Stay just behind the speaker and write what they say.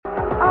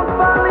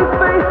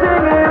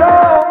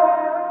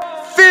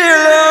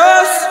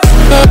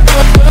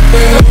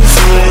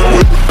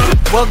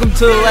Welcome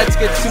to the Let's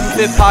Get Super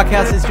Fit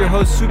podcast. It's your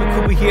host, Super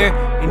Cooper here,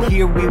 and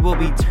here we will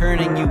be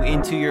turning you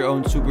into your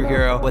own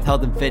superhero with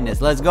health and fitness.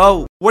 Let's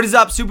go. What is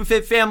up, Super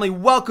Fit family?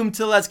 Welcome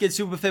to the Let's Get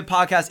Super Fit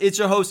podcast. It's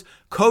your host,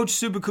 Coach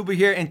Super Cooper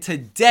here, and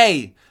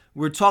today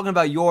we're talking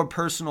about your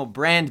personal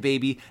brand,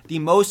 baby. The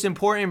most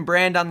important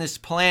brand on this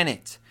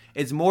planet.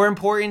 It's more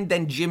important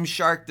than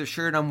Gymshark, the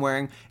shirt I'm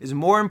wearing. It's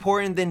more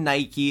important than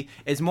Nike.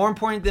 It's more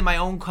important than my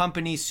own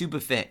company,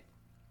 SuperFit.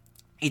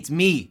 It's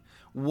me.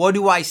 What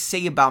do I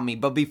say about me?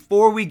 But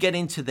before we get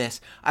into this,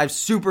 I have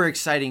super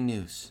exciting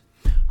news.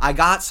 I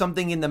got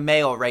something in the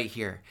mail right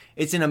here.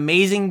 It's an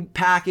amazing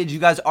package. You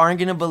guys aren't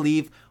going to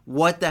believe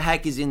what the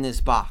heck is in this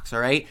box,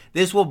 all right?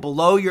 This will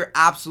blow your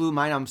absolute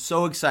mind. I'm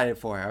so excited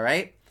for it, all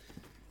right?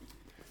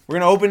 We're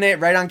going to open it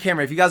right on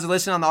camera. If you guys are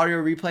listening on the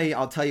audio replay,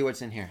 I'll tell you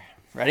what's in here.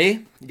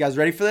 Ready? You guys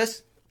ready for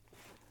this?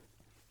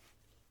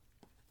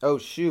 Oh,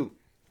 shoot.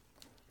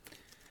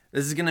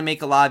 This is going to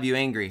make a lot of you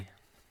angry.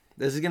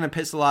 This is going to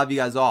piss a lot of you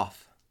guys off.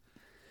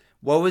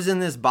 What was in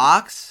this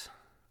box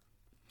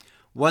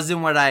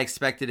wasn't what I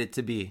expected it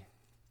to be.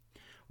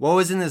 What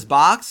was in this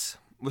box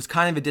was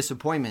kind of a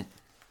disappointment.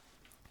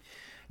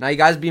 Now, you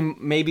guys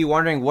may be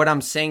wondering what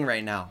I'm saying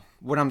right now.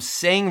 What I'm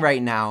saying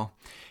right now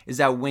is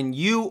that when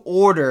you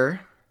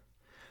order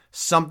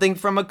something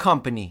from a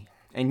company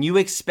and you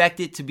expect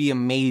it to be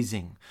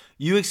amazing,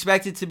 you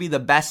expect it to be the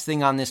best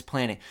thing on this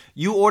planet.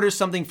 You order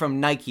something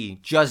from Nike,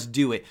 just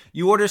do it.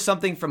 You order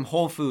something from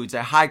Whole Foods,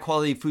 a high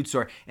quality food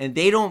store, and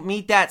they don't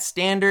meet that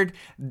standard,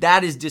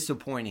 that is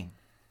disappointing.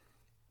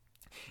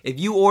 If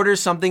you order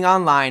something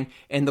online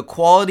and the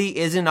quality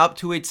isn't up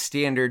to its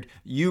standard,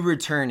 you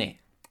return it.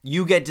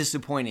 You get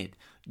disappointed.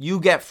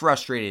 You get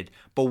frustrated.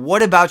 But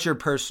what about your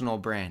personal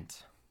brand?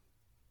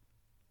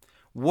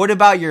 What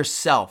about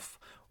yourself?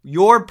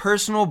 Your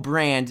personal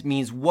brand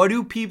means what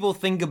do people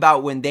think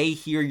about when they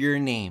hear your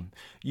name?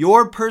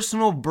 Your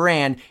personal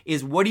brand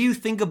is what do you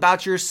think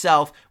about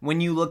yourself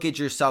when you look at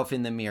yourself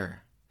in the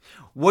mirror?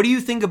 What do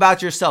you think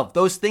about yourself?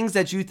 Those things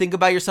that you think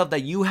about yourself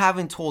that you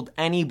haven't told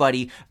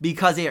anybody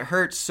because it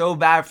hurts so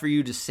bad for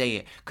you to say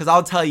it. Because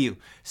I'll tell you,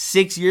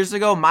 6 years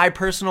ago, my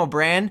personal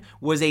brand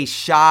was a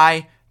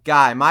shy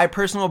guy. My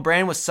personal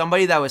brand was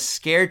somebody that was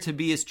scared to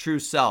be his true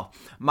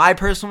self. My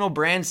personal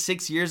brand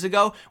 6 years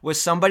ago was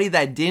somebody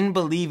that didn't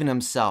believe in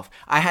himself.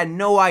 I had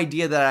no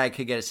idea that I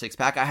could get a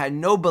six-pack. I had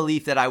no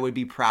belief that I would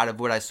be proud of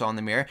what I saw in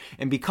the mirror.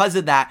 And because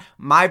of that,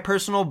 my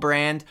personal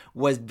brand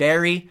was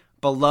very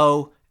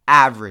below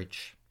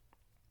average.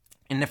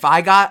 And if I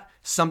got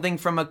something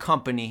from a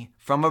company,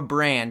 from a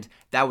brand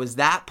that was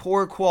that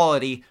poor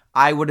quality,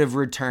 I would have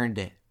returned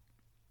it.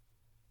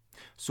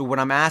 So what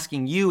I'm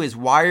asking you is,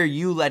 why are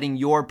you letting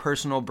your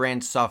personal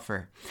brand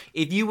suffer?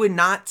 If you would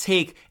not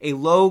take a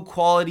low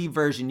quality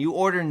version, you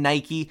order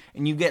Nike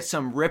and you get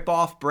some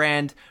rip-off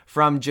brand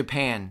from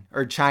Japan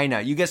or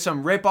China. You get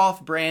some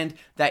rip-off brand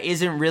that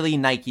isn't really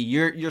Nike.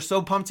 You're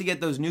so pumped to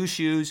get those new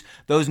shoes,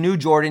 those new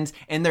Jordans,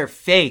 and they're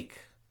fake.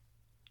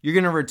 You're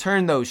going to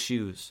return those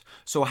shoes.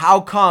 So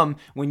how come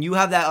when you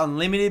have that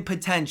unlimited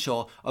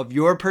potential of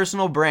your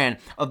personal brand,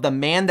 of the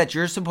man that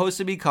you're supposed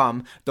to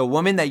become, the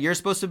woman that you're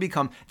supposed to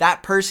become,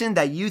 that person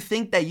that you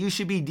think that you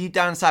should be deep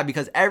down inside,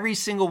 because every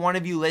single one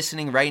of you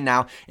listening right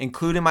now,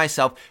 including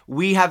myself,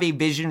 we have a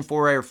vision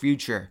for our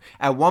future.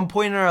 At one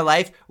point in our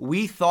life,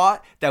 we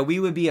thought that we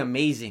would be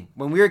amazing.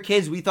 When we were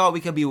kids, we thought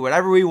we could be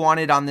whatever we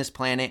wanted on this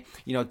planet,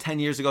 10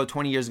 years ago,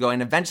 20 years ago,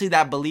 and eventually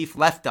that belief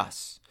left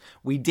us.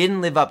 We didn't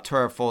live up to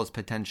our fullest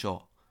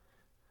potential.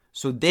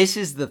 So this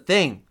is the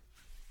thing.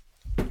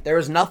 There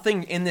is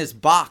nothing in this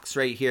box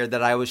right here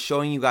that I was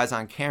showing you guys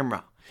on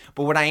camera.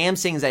 But what I am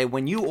saying is that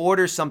when you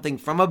order something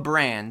from a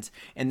brand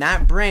and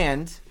that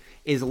brand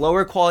is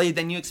lower quality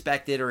than you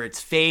expected, or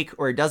it's fake,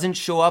 or it doesn't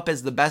show up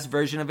as the best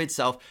version of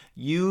itself,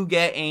 you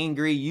get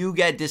angry, you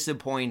get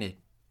disappointed.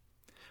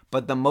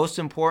 But the most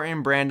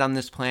important brand on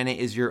this planet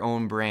is your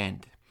own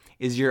brand,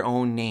 is your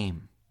own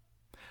name.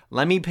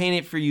 Let me paint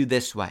it for you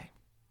this way.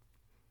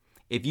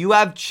 If you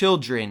have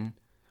children,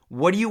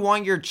 what do you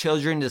want your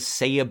children to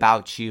say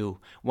about you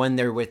when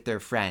they're with their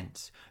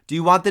friends? Do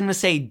you want them to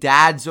say,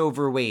 dad's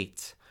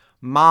overweight,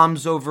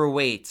 mom's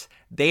overweight,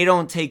 they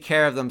don't take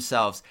care of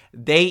themselves,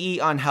 they eat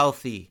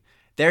unhealthy,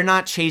 they're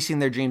not chasing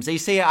their dreams? They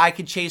say, I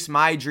could chase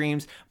my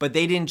dreams, but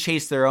they didn't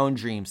chase their own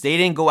dreams. They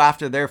didn't go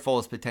after their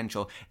fullest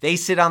potential. They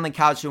sit on the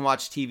couch and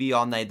watch TV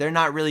all night. They're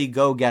not really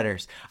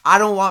go-getters. I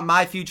don't want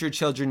my future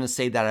children to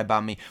say that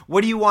about me. What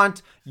do you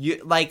want?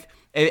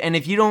 And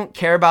if you don't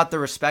care about the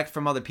respect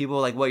from other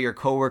people, like what your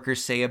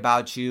coworkers say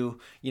about you,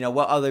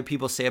 what other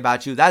people say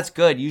about you, that's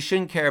good. You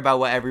shouldn't care about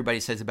what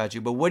everybody says about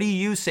you. But what do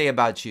you say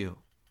about you?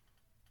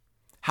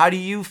 How do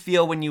you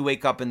feel when you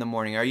wake up in the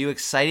morning? Are you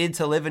excited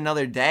to live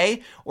another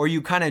day? Or are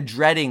you kind of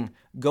dreading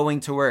going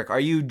to work? Are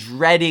you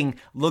dreading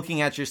looking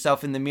at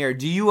yourself in the mirror?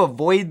 Do you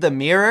avoid the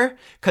mirror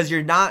because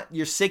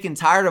you're sick and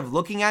tired of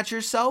looking at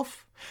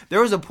yourself?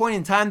 There was a point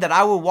in time that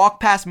I would walk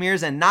past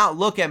mirrors and not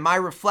look at my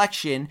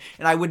reflection,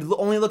 and I would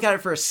only look at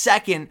it for a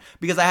second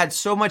because I had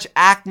so much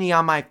acne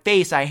on my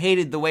face. I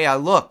hated the way I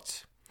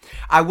looked.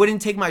 I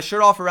wouldn't take my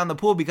shirt off around the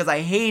pool because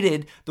I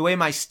hated the way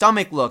my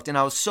stomach looked and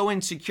I was so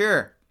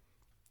insecure.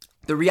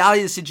 The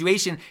reality of the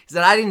situation is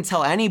that I didn't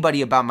tell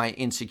anybody about my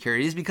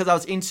insecurities because I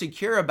was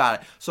insecure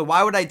about it. So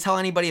why would I tell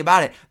anybody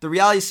about it? The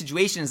reality of the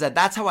situation is that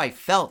that's how I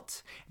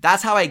felt.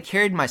 That's how I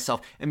carried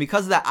myself. And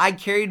because of that, I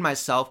carried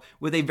myself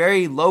with a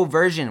very low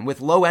version,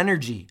 with low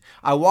energy.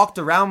 I walked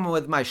around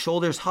with my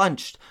shoulders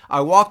hunched.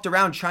 I walked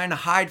around trying to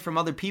hide from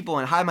other people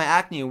and hide my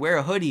acne and wear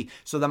a hoodie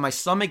so that my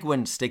stomach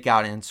wouldn't stick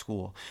out in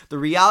school. The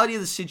reality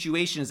of the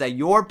situation is that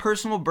your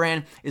personal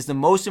brand is the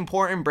most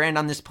important brand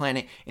on this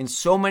planet. And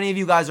so many of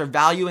you guys are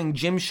valuing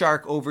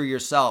Gymshark over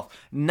yourself,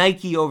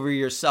 Nike over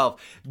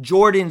yourself,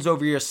 Jordans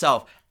over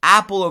yourself,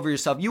 Apple over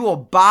yourself. You will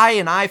buy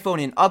an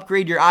iPhone and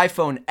upgrade your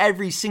iPhone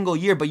every single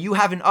year, but you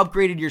haven't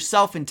upgraded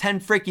yourself in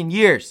 10 freaking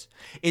years.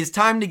 It's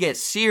time to get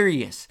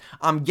serious.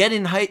 I'm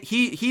getting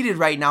heated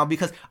right now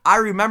because I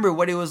remember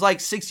what it was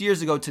like 6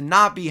 years ago to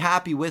not be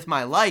happy with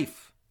my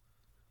life.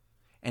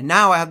 And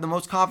now I have the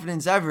most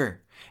confidence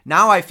ever.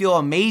 Now I feel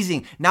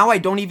amazing. Now I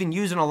don't even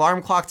use an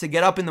alarm clock to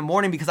get up in the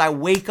morning because I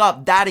wake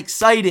up that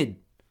excited.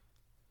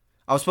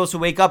 I was supposed to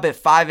wake up at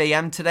 5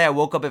 a.m. today. I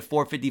woke up at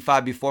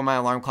 4:55 before my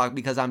alarm clock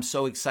because I'm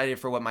so excited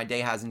for what my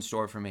day has in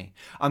store for me.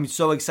 I'm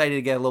so excited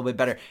to get a little bit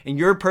better. And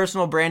your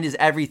personal brand is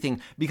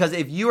everything, because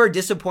if you are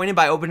disappointed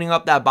by opening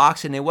up that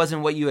box and it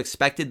wasn't what you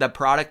expected the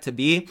product to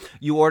be,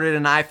 you ordered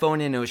an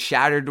iPhone and it was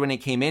shattered when it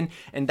came in,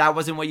 and that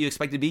wasn't what you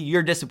expected to be,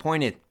 you're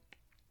disappointed.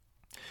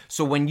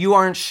 So when you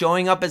aren't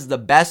showing up as the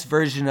best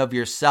version of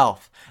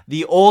yourself,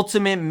 the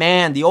ultimate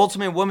man, the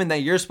ultimate woman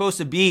that you're supposed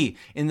to be,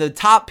 in the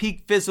top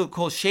peak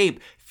physical shape,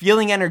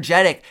 feeling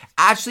energetic,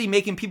 actually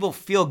making people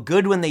feel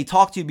good when they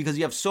talk to you because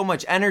you have so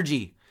much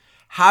energy,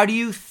 how do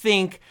you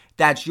think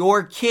that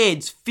your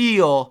kids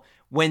feel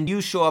when you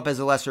show up as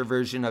a lesser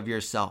version of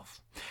yourself?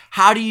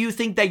 How do you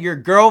think that your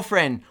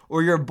girlfriend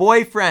or your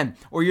boyfriend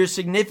or your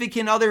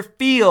significant other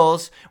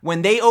feels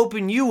when they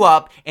open you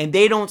up and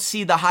they don't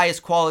see the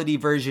highest quality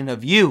version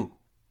of you?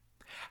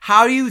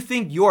 How do you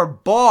think your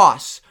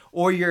boss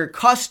or your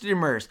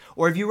customers,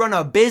 or if you run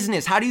a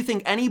business, how do you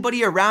think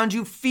anybody around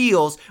you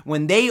feels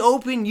when they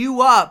open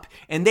you up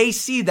and they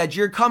see that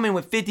you're coming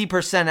with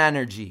 50%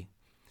 energy?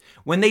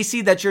 When they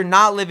see that you're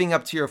not living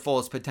up to your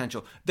fullest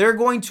potential, they're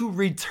going to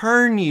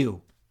return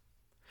you.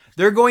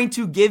 They're going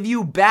to give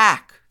you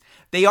back.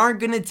 They aren't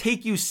going to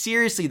take you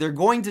seriously. They're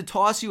going to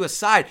toss you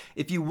aside.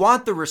 If you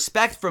want the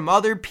respect from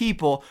other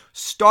people,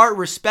 start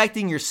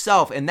respecting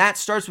yourself. And that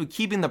starts with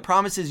keeping the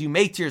promises you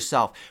make to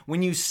yourself.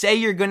 When you say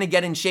you're going to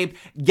get in shape,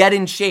 get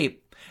in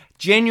shape.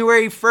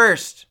 January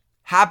 1st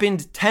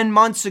happened 10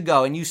 months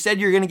ago, and you said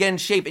you're going to get in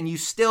shape, and you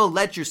still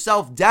let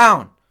yourself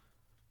down.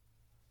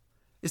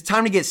 It's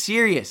time to get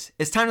serious.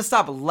 It's time to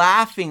stop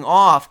laughing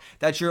off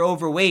that you're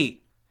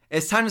overweight.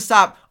 It's time to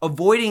stop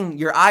avoiding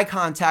your eye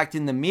contact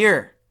in the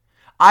mirror.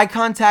 Eye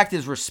contact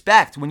is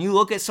respect. When you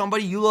look at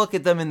somebody, you look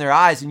at them in their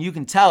eyes and you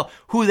can tell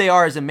who they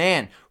are as a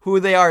man, who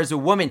they are as a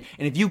woman.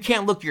 And if you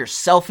can't look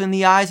yourself in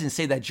the eyes and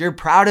say that you're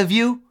proud of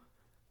you,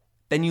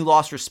 then you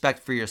lost respect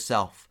for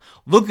yourself.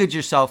 Look at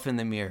yourself in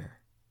the mirror.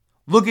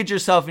 Look at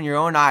yourself in your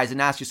own eyes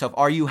and ask yourself,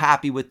 are you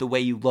happy with the way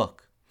you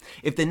look?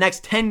 If the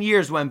next 10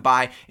 years went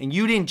by and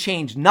you didn't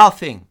change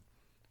nothing,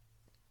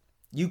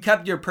 you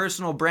kept your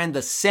personal brand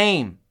the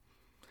same,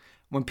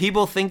 when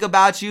people think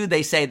about you,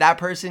 they say that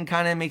person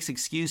kind of makes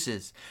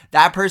excuses.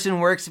 That person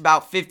works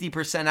about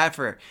 50%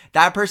 effort.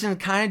 That person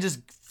kind of just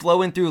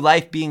flowing through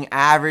life being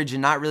average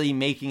and not really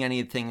making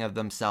anything of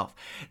themselves.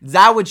 Is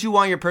that what you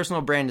want your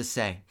personal brand to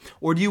say?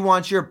 Or do you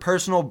want your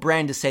personal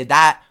brand to say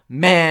that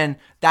man,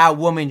 that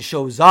woman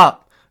shows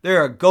up?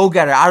 They're a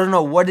go-getter. I don't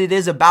know what it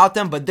is about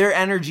them, but their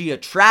energy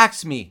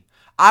attracts me.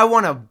 I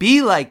want to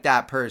be like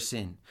that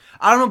person.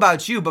 I don't know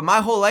about you, but my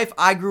whole life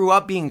I grew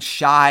up being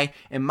shy,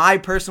 and my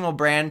personal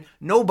brand,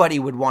 nobody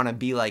would want to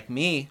be like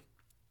me.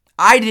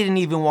 I didn't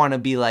even want to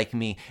be like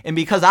me. And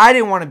because I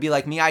didn't want to be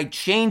like me, I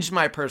changed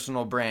my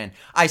personal brand.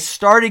 I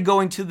started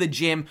going to the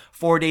gym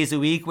 4 days a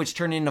week, which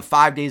turned into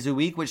 5 days a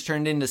week, which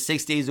turned into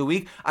 6 days a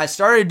week. I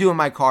started doing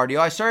my cardio.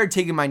 I started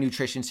taking my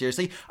nutrition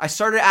seriously. I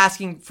started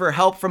asking for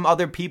help from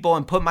other people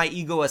and put my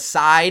ego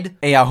aside.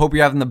 Hey, I hope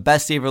you're having the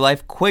best day of your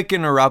life. Quick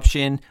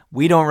interruption.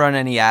 We don't run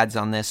any ads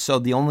on this, so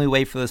the only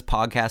way for this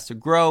podcast to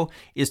grow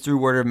is through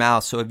word of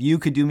mouth. So if you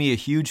could do me a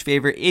huge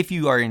favor, if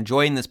you are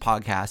enjoying this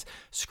podcast,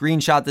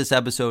 screenshot this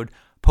episode,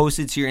 post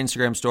it to your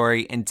Instagram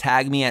story, and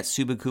tag me at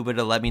Supakupa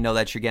to let me know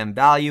that you're getting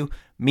value.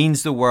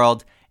 Means the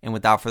world. And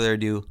without further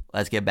ado,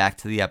 let's get back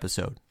to the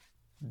episode.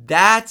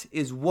 That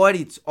is what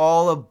it's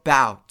all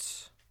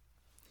about.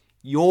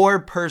 Your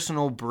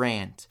personal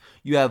brand.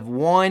 You have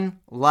one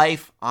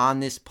life on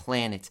this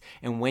planet,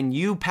 and when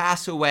you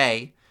pass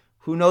away,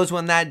 who knows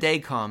when that day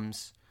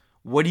comes?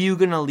 What are you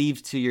going to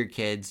leave to your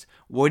kids?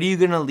 What are you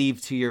going to leave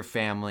to your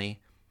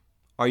family?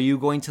 Are you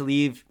going to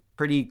leave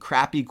pretty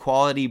crappy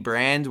quality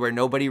brand where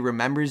nobody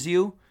remembers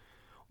you?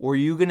 Or are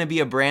you going to be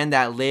a brand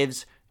that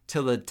lives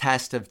till the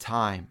test of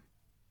time?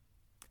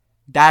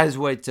 That is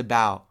what it's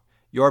about.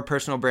 Your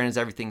personal brand is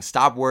everything.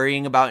 Stop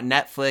worrying about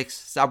Netflix.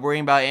 Stop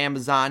worrying about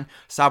Amazon.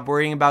 Stop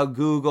worrying about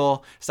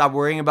Google. Stop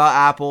worrying about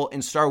Apple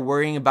and start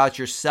worrying about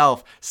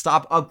yourself.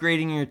 Stop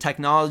upgrading your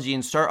technology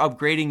and start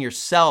upgrading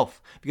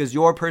yourself because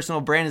your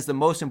personal brand is the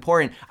most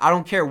important. I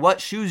don't care what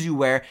shoes you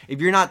wear.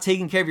 If you're not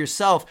taking care of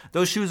yourself,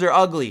 those shoes are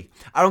ugly.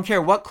 I don't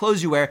care what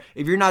clothes you wear.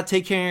 If you're not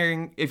taking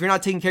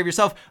care of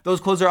yourself, those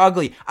clothes are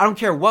ugly. I don't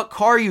care what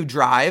car you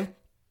drive.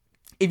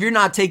 If you're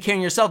not taking care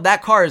of yourself,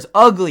 that car is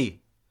ugly.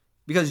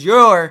 Because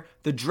you're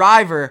the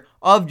driver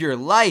of your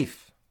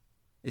life.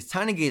 It's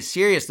time to get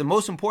serious. The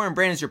most important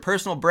brand is your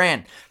personal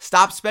brand.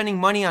 Stop spending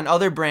money on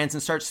other brands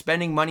and start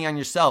spending money on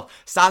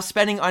yourself. Stop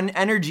spending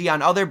energy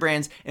on other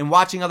brands and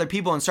watching other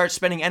people and start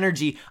spending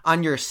energy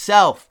on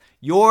yourself.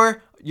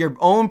 Your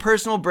own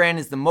personal brand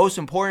is the most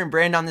important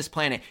brand on this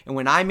planet. And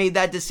when I made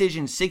that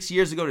decision 6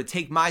 years ago to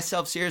take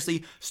myself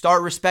seriously,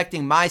 start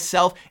respecting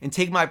myself, and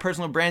take my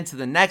personal brand to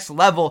the next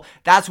level,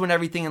 that's when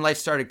everything in life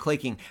started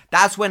clicking.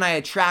 That's when I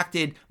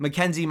attracted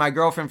Mackenzie, my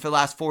girlfriend, for the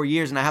last 4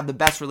 years, and I have the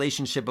best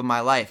relationship of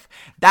my life.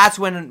 That's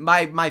when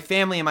my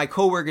family and my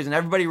coworkers and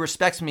everybody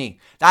respects me.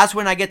 That's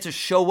when I get to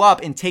show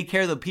up and take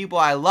care of the people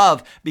I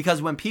love,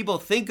 because when people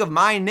think of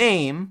my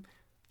name,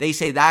 they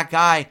say that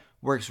guy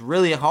works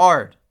really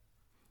hard.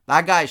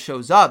 That guy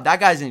shows up.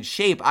 That guy's in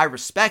shape. I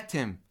respect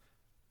him.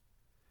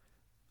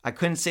 I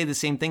couldn't say the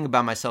same thing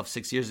about myself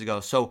 6 years ago.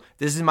 So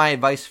this is my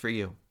advice for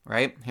you,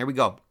 right? Here we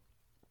go.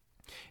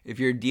 If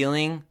you're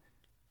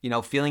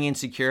feeling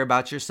insecure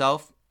about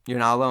yourself, you're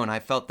not alone. I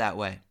felt that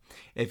way.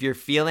 If you're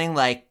feeling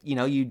like,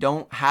 you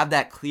don't have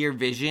that clear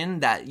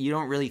vision, that you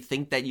don't really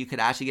think that you could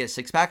actually get a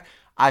six-pack,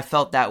 I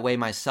felt that way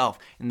myself.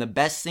 And the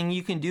best thing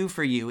you can do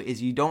for you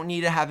is you don't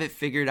need to have it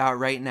figured out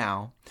right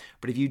now.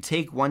 But if you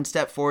take one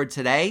step forward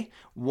today,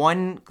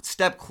 one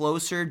step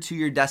closer to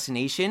your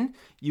destination,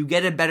 you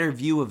get a better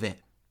view of it.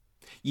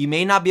 You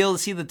may not be able to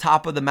see the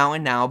top of the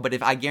mountain now,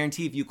 but I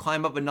guarantee if you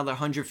climb up another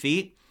 100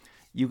 feet,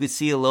 you could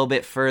see a little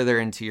bit further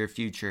into your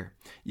future.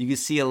 You could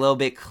see a little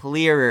bit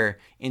clearer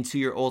into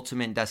your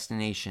ultimate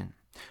destination.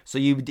 So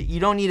you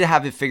don't need to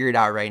have it figured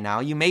out right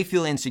now. You may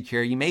feel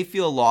insecure. You may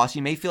feel lost.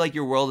 You may feel like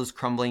your world is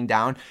crumbling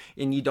down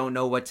and you don't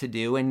know what to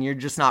do and you're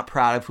just not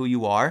proud of who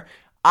you are.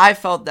 I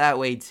felt that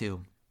way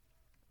too.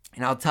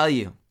 And I'll tell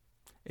you,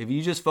 if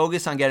you just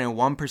focus on getting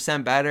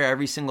 1% better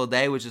every single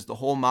day, which is the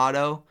whole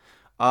motto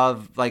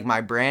of like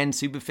my brand,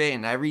 Superfit,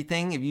 and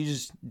everything, if you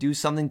just do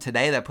something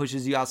today that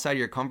pushes you outside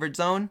your comfort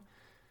zone,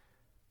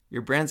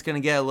 your brand's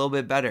going to get a little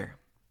bit better.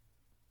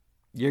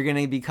 You're going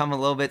to become a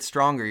little bit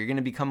stronger. You're going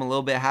to become a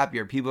little bit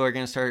happier. People are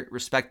going to start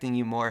respecting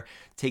you more,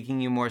 taking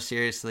you more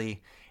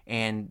seriously.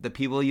 And the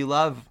people you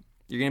love,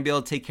 you're going to be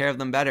able to take care of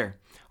them better.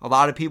 A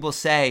lot of people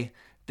say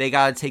they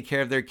got to take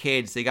care of their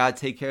kids. They got to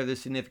take care of their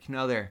significant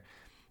other.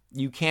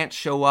 You can't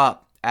show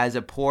up as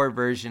a poor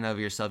version of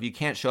yourself. You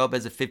can't show up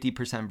as a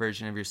 50%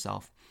 version of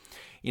yourself.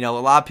 A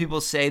lot of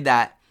people say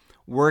that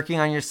working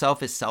on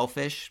yourself is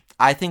selfish.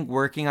 I think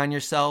working on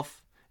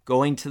yourself,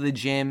 going to the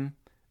gym,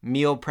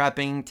 meal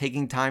prepping,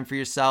 taking time for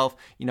yourself,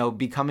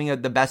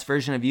 becoming the best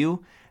version of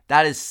you,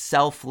 that is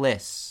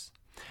selfless,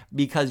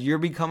 because you're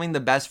becoming the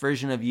best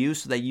version of you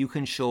so that you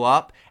can show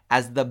up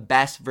as the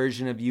best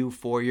version of you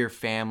for your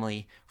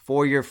family,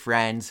 for your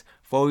friends,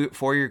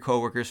 for your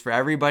coworkers, for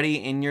everybody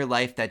in your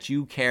life that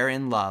you care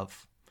and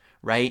love.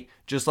 Right?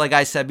 Just like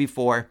I said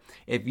before,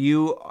 if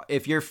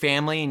your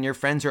family and your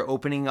friends are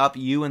opening up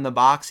you in the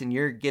box and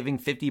you're giving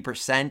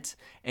 50%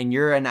 and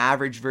you're an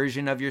average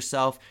version of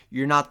yourself,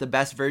 you're not the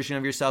best version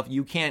of yourself,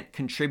 you can't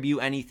contribute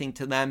anything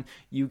to them,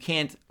 you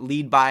can't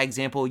lead by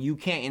example, you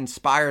can't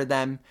inspire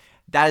them,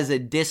 that is a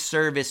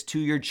disservice to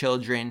your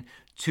children,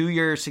 to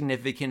your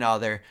significant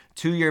other,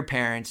 to your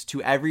parents,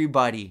 to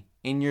everybody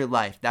in your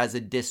life. That is a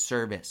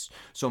disservice.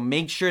 So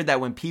make sure that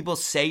when people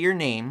say your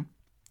name,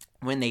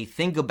 when they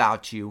think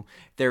about you,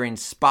 they're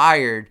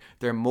inspired,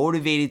 they're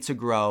motivated to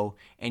grow,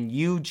 and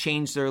you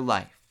change their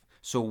life.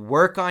 So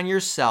work on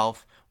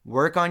yourself,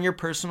 work on your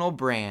personal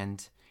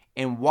brand,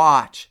 and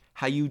watch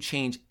how you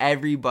change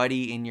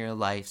everybody in your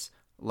life's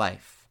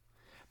life.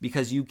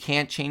 Because you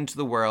can't change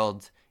the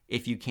world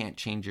if you can't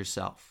change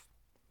yourself.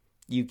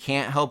 You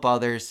can't help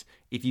others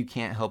if you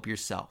can't help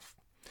yourself.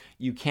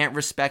 You can't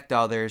respect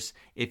others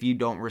if you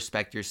don't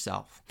respect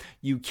yourself.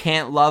 You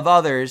can't love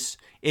others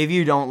if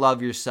you don't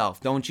love yourself.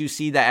 Don't you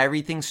see that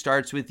everything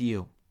starts with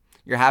you?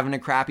 You're having a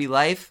crappy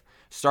life?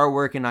 Start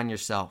working on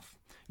yourself.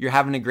 You're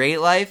having a great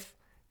life?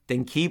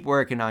 Then keep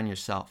working on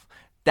yourself.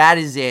 That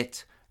is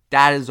it.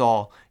 That is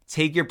all.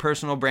 Take your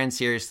personal brand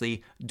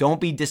seriously.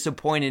 Don't be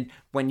disappointed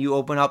when you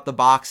open up the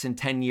box in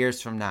 10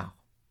 years from now.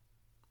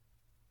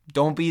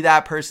 Don't be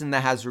that person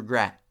that has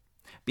regret.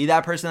 Be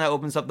that person that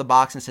opens up the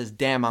box and says,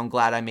 damn, I'm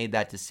glad I made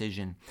that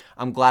decision.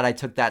 I'm glad I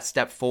took that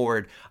step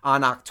forward.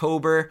 On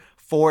October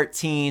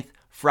 14th,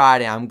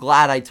 Friday, I'm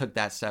glad I took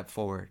that step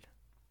forward.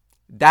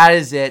 That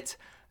is it.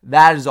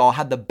 That is all.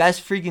 Have the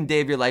best freaking day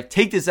of your life.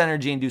 Take this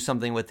energy and do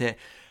something with it.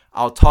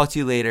 I'll talk to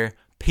you later.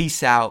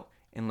 Peace out,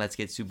 and let's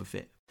get super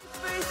fit.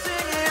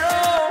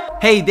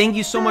 Hey, thank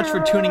you so much for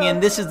tuning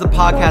in. This is the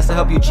podcast to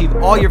help you achieve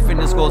all your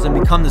fitness goals and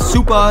become the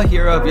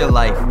superhero of your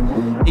life.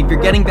 If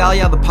you're getting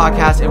value out of the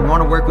podcast and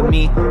want to work with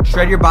me,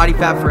 shred your body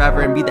fat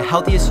forever and be the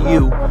healthiest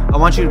you, I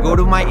want you to go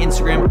to my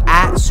Instagram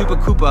at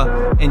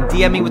SupaKoopa and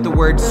DM me with the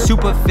word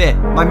SupaFit.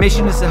 My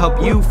mission is to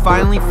help you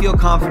finally feel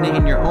confident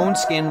in your own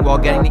skin while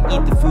getting to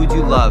eat the foods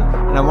you love.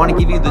 And I want to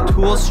give you the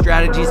tools,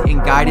 strategies,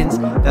 and guidance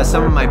that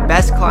some of my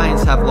best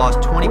clients have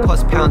lost 20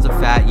 plus pounds of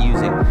fat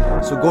using.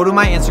 So go to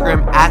my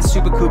Instagram at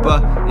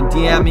SupaKoopa and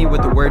DM me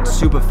with the word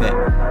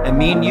SupaFit. And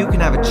me and you can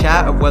have a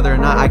chat of whether or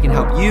not I can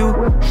help you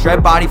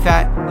shred body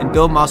fat and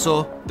build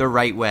muscle the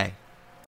right way.